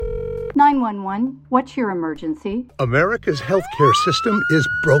911, what's your emergency? America's healthcare system is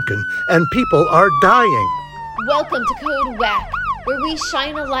broken, and people are dying. Welcome to Code WACK, where we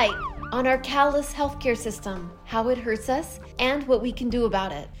shine a light on our callous healthcare system, how it hurts us, and what we can do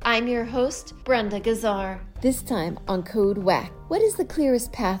about it. I'm your host, Brenda Gazzar. This time on Code WACK, what is the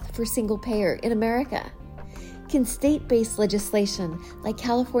clearest path for single payer in America? Can state-based legislation like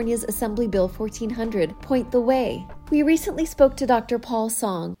California's Assembly Bill 1400 point the way? We recently spoke to Dr. Paul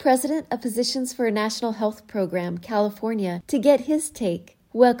Song, president of Physicians for a National Health Program, California, to get his take.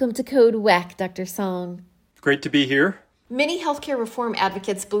 Welcome to Code WACK, Dr. Song. Great to be here. Many healthcare reform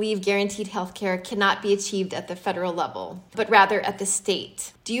advocates believe guaranteed healthcare cannot be achieved at the federal level, but rather at the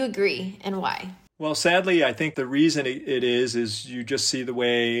state. Do you agree, and why? Well, sadly, I think the reason it is you just see the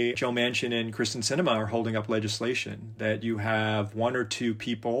way Joe Manchin and Kyrsten Sinema are holding up legislation, that you have one or two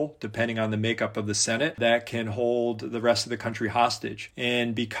people, depending on the makeup of the Senate, that can hold the rest of the country hostage.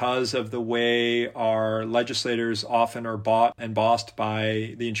 And because of the way our legislators often are bought and bossed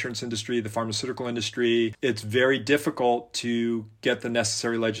by the insurance industry, the pharmaceutical industry, it's very difficult to get the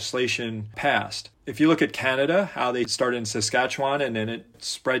necessary legislation passed. If you look at Canada, how they started in Saskatchewan and then it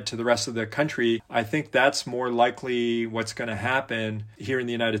spread to the rest of the country, I think that's more likely what's going to happen here in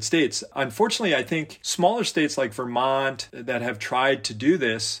the United States. Unfortunately, I think smaller states like Vermont that have tried to do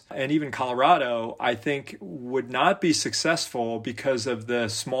this, and even Colorado, I think would not be successful because of the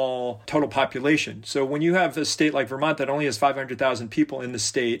small total population. So when you have a state like Vermont that only has 500,000 people in the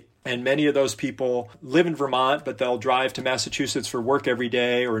state, and many of those people live in Vermont, but they'll drive to Massachusetts for work every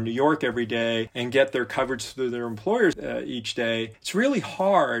day or New York every day and get their coverage through their employers each day. It's really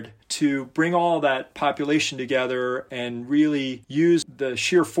hard to bring all that population together and really use the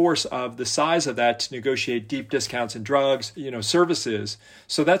sheer force of the size of that to negotiate deep discounts in drugs, services.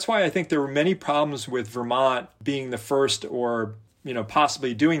 So that's why I think there were many problems with Vermont being the first or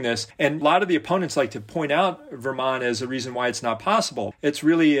possibly doing this. And a lot of the opponents like to point out Vermont as a reason why it's not possible. It's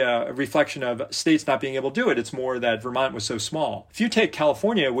really a reflection of states not being able to do it. It's more that Vermont was so small. If you take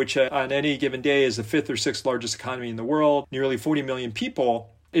California, which on any given day is the fifth or sixth largest economy in the world, nearly 40 million people,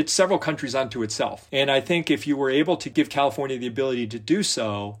 it's several countries unto itself. And I think if you were able to give California the ability to do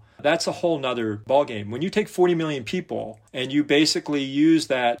so, that's a whole nother ballgame. When you take 40 million people and you basically use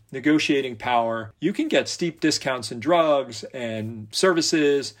that negotiating power, you can get steep discounts in drugs and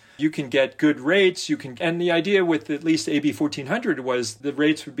services. You can get good rates. And the idea with at least AB 1400 was the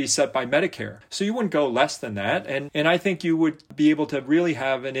rates would be set by Medicare. So you wouldn't go less than that. And I think you would be able to really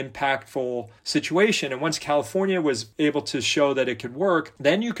have an impactful situation. And once California was able to show that it could work,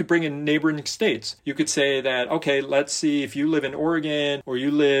 then you could bring in neighboring states. You could say that, okay, let's see if you live in Oregon or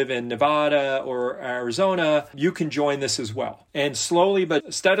you live in Nevada or Arizona, you can join this as well. And slowly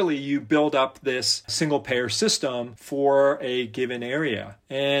but steadily, you build up this single payer system for a given area.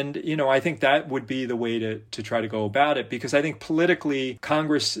 And, I think that would be the way to try to go about it, because I think politically,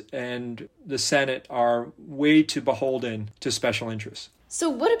 Congress and the Senate are way too beholden to special interests. So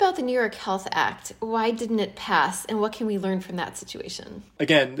what about the New York Health Act? Why didn't it pass, and what can we learn from that situation?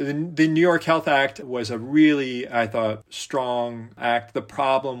 Again, the New York Health Act was a really, I thought, strong act. The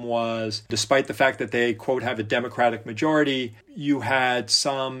problem was, despite the fact that they, quote, have a Democratic majority, you had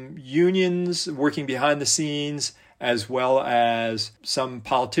some unions working behind the scenes, as well as some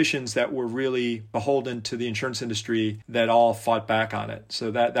politicians that were really beholden to the insurance industry that all fought back on it. So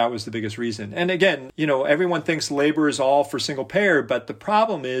that was the biggest reason. And again, everyone thinks labor is all for single payer, but the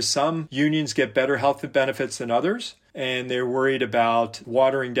problem is some unions get better health benefits than others. And they're worried about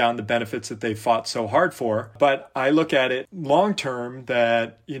watering down the benefits that they fought so hard for. But I look at it long term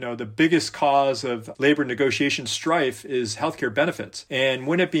that, the biggest cause of labor negotiation strife is healthcare benefits. And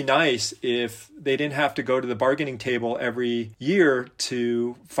wouldn't it be nice if they didn't have to go to the bargaining table every year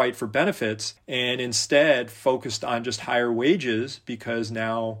to fight for benefits and instead focused on just higher wages, because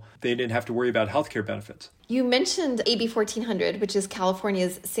now they didn't have to worry about healthcare benefits? You mentioned AB 1400, which is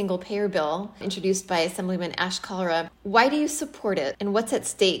California's single-payer bill introduced by Assemblyman Ash Kalra. Why do you support it, and what's at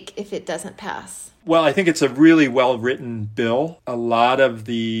stake if it doesn't pass? Well, I think it's a really well-written bill. A lot of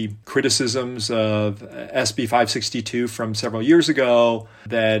the criticisms of SB 562 from several years ago,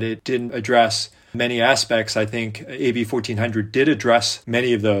 that it didn't address many aspects, I think AB 1400 did address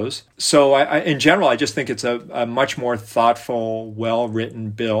many of those. So in general, I just think it's a much more thoughtful,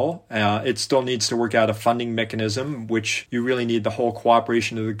 well-written bill. It still needs to work out a funding mechanism, which you really need the whole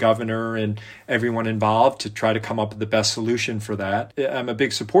cooperation of the governor and everyone involved to try to come up with the best solution for that. I'm a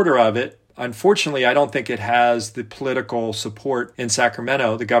big supporter of it. Unfortunately, I don't think it has the political support in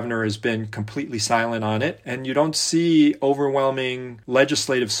Sacramento. The governor has been completely silent on it, and you don't see overwhelming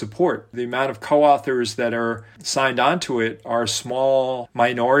legislative support. The amount of co-authors that are signed onto it are a small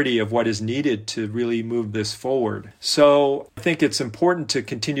minority of what is needed to really move this forward. So I think it's important to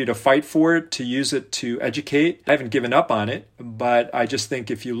continue to fight for it, to use it to educate. I haven't given up on it, but I just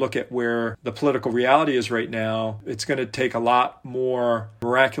think if you look at where the political reality is right now, it's going to take a lot more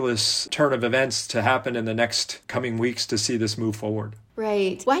miraculous turn of events to happen in the next coming weeks to see this move forward.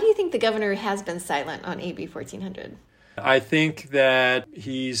 Right. Why do you think the governor has been silent on AB 1400? I think that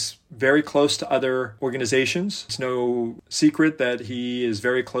he's very close to other organizations. It's no secret that he is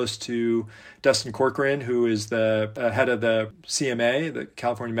very close to Dustin Corcoran, who is the head of the CMA, the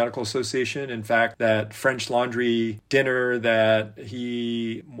California Medical Association. In fact, that French Laundry dinner that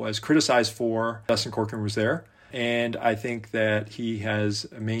he was criticized for, Dustin Corcoran was there. And I think that he has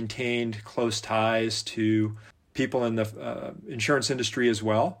maintained close ties to people in the insurance industry as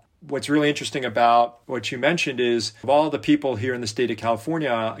well. What's really interesting about what you mentioned is of all the people here in the state of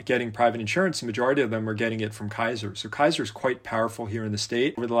California getting private insurance, the majority of them are getting it from Kaiser. So Kaiser is quite powerful here in the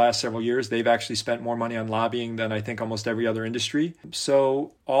state. Over the last several years, they've actually spent more money on lobbying than I think almost every other industry.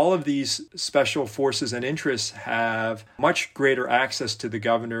 So all of these special forces and interests have much greater access to the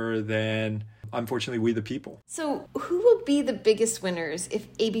governor than, unfortunately, we the people. So who will be the biggest winners if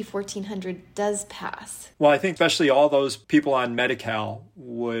AB 1400 does pass? Well, I think especially all those people on Medi-Cal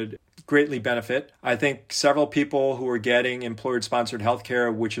would greatly benefit. I think several people who are getting employer-sponsored health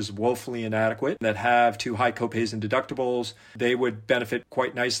care, which is woefully inadequate, that have too high copays and deductibles, they would benefit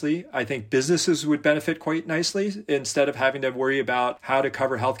quite nicely. I think businesses would benefit quite nicely. Instead of having to worry about how to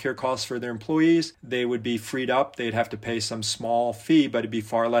cover healthcare costs for their employees, they would be freed up. They'd have to pay some small fee, but it'd be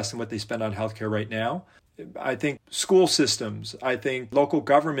far less than what they spend on healthcare right now. I think school systems, I think local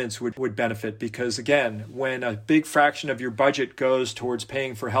governments would benefit because, again, when a big fraction of your budget goes towards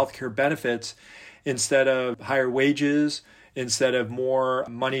paying for healthcare benefits instead of higher wages, instead of more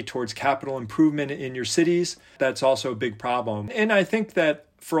money towards capital improvement in your cities, that's also a big problem. And I think that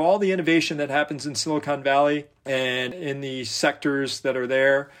for all the innovation that happens in Silicon Valley and in the sectors that are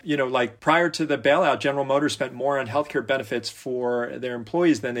there, like prior to the bailout, General Motors spent more on healthcare benefits for their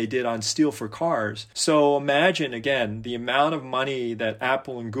employees than they did on steel for cars. So imagine, again, the amount of money that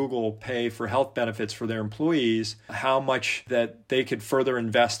Apple and Google pay for health benefits for their employees, how much that they could further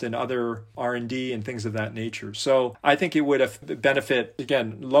invest in other R&D and things of that nature. So I think it would benefit,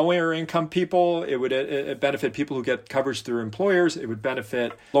 again, lower income people. It would benefit people who get coverage through employers. It would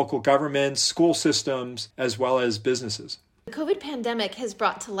benefit local governments, school systems, as well as businesses. The COVID pandemic has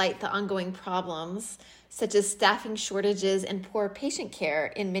brought to light the ongoing problems, such as staffing shortages and poor patient care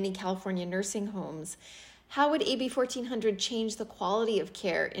in many California nursing homes. How would AB 1400 change the quality of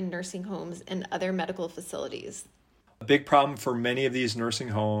care in nursing homes and other medical facilities? A big problem for many of these nursing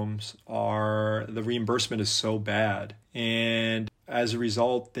homes are the reimbursement is so bad. And as a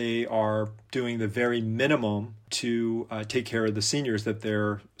result, they are doing the very minimum to take care of the seniors that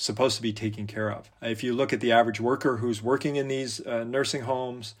they're supposed to be taking care of. If you look at the average worker who's working in these nursing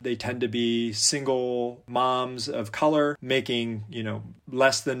homes, they tend to be single moms of color making,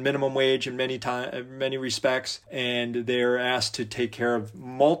 less than minimum wage in many respects, and they're asked to take care of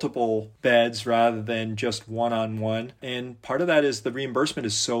multiple beds rather than just one-on-one. And part of that is the reimbursement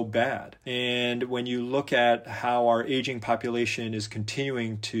is so bad. And when you look at how our aging population is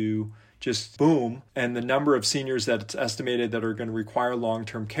continuing to just boom, and the number of seniors that it's estimated that are going to require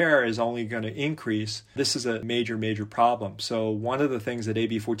long-term care is only going to increase. This is a major, major problem. So one of the things that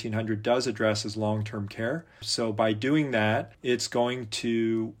AB 1400 does address is long-term care. So by doing that, it's going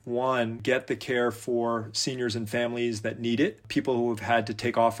to, one, get the care for seniors and families that need it. People who have had to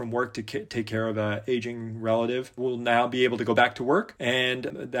take off from work to take care of an aging relative will now be able to go back to work, and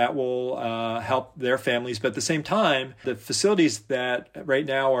that will help their families. But at the same time, the facilities that right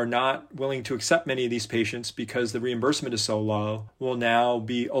now are not willing to accept many of these patients because the reimbursement is so low will now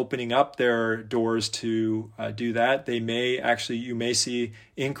be opening up their doors to do that. You may see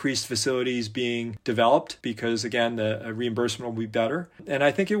increased facilities being developed because, again, the reimbursement will be better. And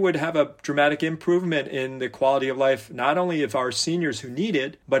I think it would have a dramatic improvement in the quality of life, not only of our seniors who need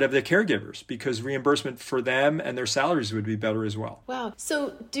it, but of the caregivers, because reimbursement for them and their salaries would be better as well. Wow.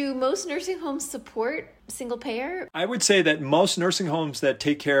 So do most nursing homes support single payer? I would say that most nursing homes that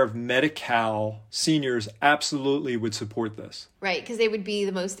take care of Medi-Cal seniors absolutely would support this. Right, because they would be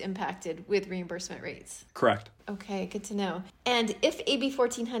the most impacted with reimbursement rates. Correct. Okay, good to know. And if AB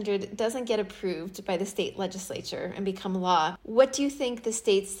 1400 doesn't get approved by the state legislature and become law, what do you think the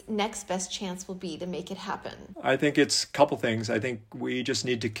state's next best chance will be to make it happen? I think it's a couple things. I think we just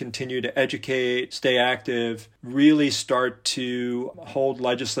need to continue to educate, stay active, really start to hold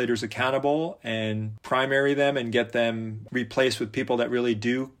legislators accountable and primary them and get them replaced with people that really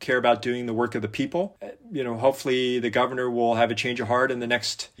do care about doing the work of the people. Hopefully the governor will have a change of heart in the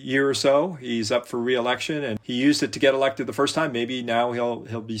next year or so. He's up for re-election and he used it to get elected the first time. Maybe now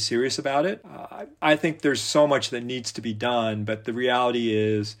he'll be serious about it. I think there's so much that needs to be done, but the reality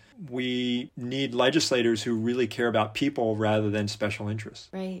is we need legislators who really care about people rather than special interests.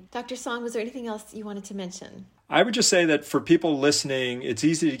 Right. Dr. Song, was there anything else you wanted to mention? I would just say that for people listening, it's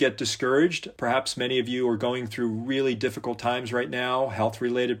easy to get discouraged. Perhaps many of you are going through really difficult times right now,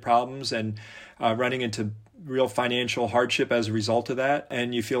 health-related problems, and running into real financial hardship as a result of that,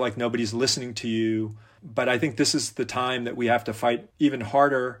 and you feel like nobody's listening to you. But I think this is the time that we have to fight even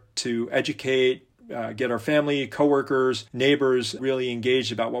harder to educate, get our family, coworkers, neighbors really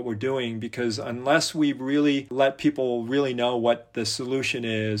engaged about what we're doing, because unless we really let people really know what the solution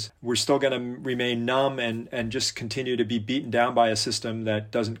is, we're still going to remain numb and just continue to be beaten down by a system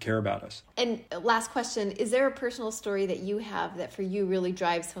that doesn't care about us. And last question, is there a personal story that you have that for you really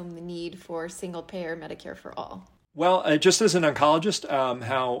drives home the need for single-payer Medicare for all? Well, just as an oncologist,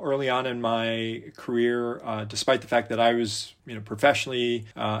 how early on in my career, despite the fact that I was, professionally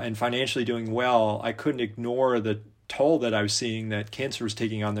and financially doing well, I couldn't ignore the toll that I was seeing that cancer was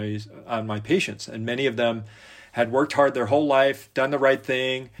taking on my patients. And many of them had worked hard their whole life, done the right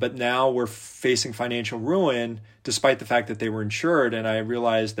thing, but now were facing financial ruin despite the fact that they were insured. And I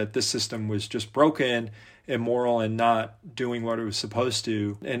realized that this system was just broken, immoral, and not doing what it was supposed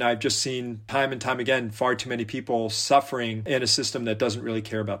to. And I've just seen time and time again far too many people suffering in a system that doesn't really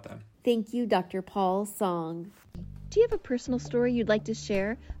care about them. Thank you, Dr. Paul Song. Do you have a personal story you'd like to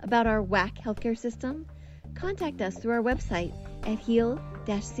share about our WAC healthcare system? Contact us through our website at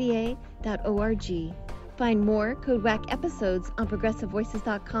heal-ca.org. Find more Code WAC episodes on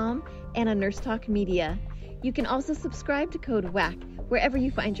progressivevoices.com and on Nurse Talk Media. You can also subscribe to Code WAC wherever you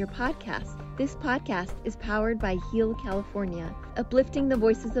find your podcasts. This podcast is powered by Heal California, uplifting the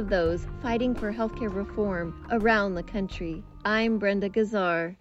voices of those fighting for healthcare reform around the country. I'm Brenda Gazzar.